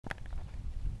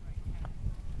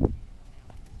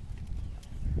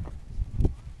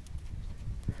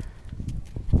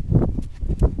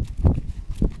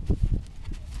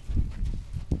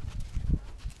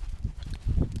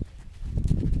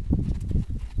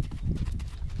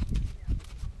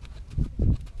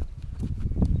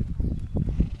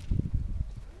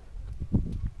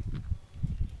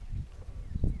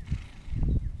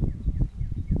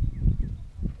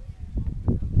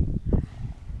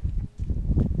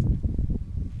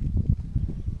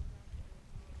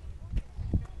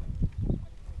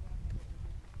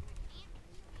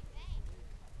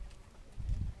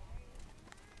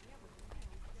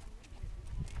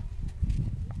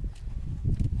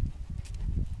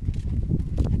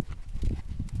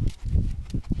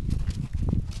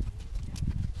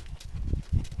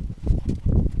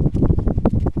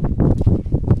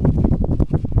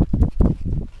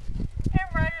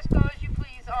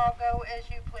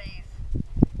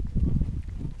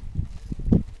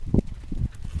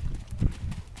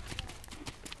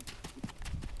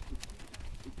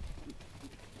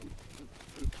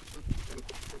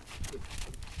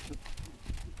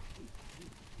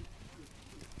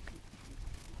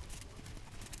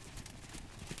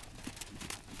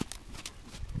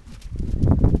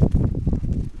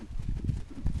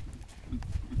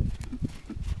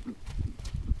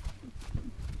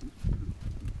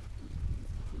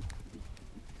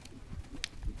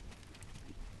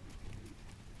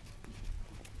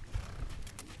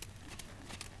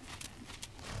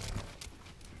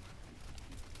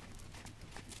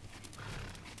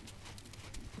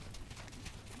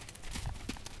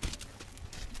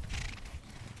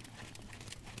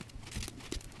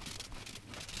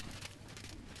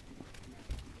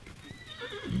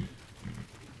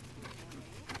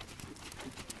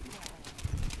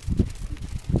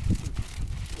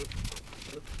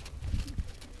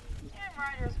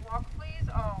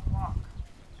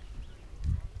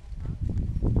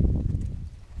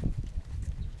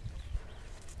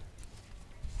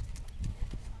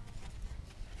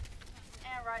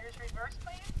riders reverse,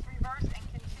 please. Reverse and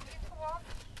continue to walk.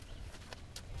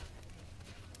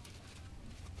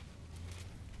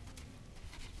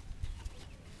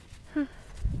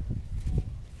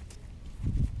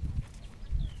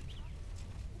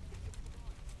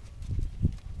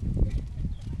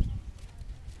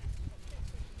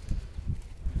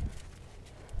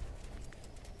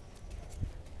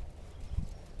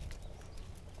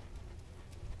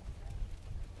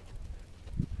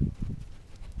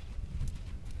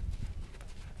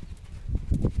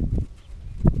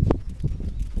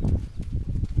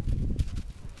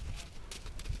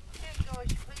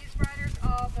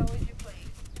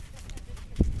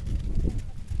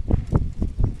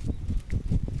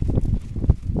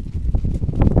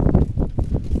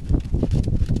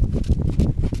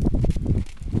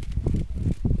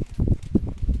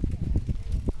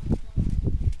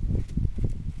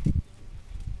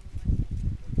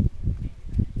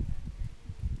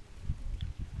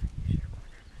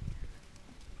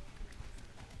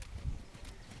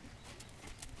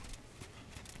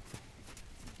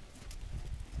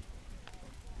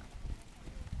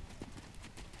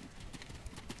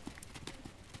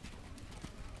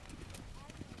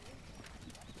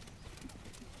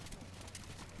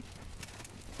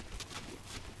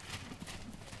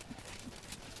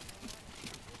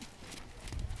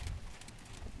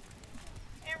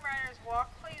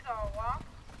 Walk, please, all walk.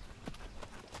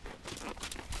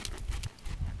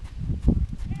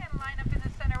 And line up in the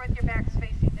center with your backs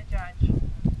facing the judge.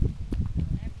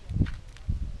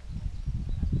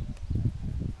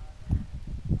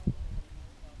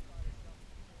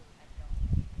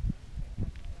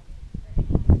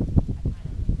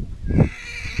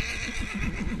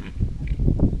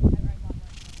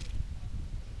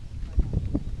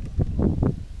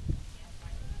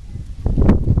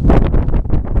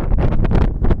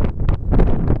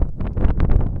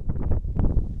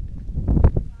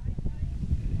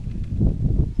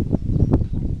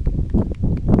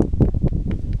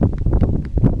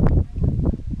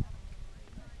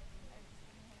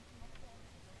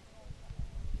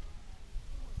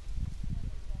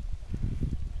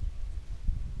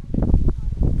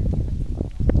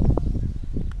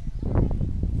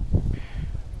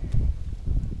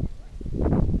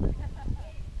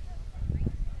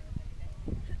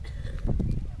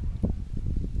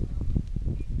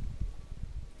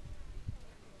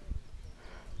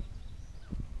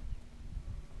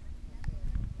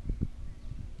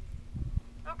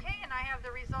 Okay, and I have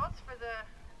the results for the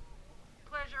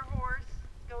pleasure horse,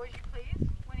 Go As You Please.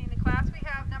 Winning the class, we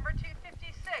have number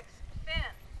 256,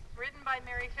 Finn, ridden by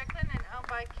Mary Ficklin and owned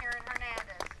by Karen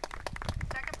Hernandez.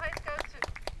 Second place goes to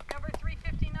number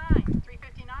 359.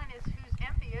 359 is Who's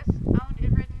Envious, owned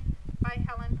and ridden by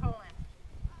Helen Poland.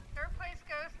 Third place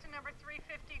goes to number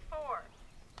 354.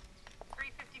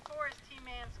 354 is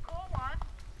T-Man's Cool One,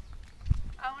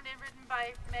 owned and ridden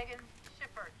by Megan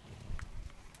Schiffert.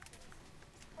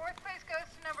 Fourth place goes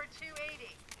to number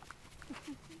 280.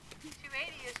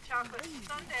 280 is Chocolate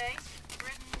Sundae,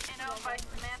 ridden and owned by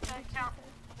Samantha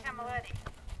Camilletti.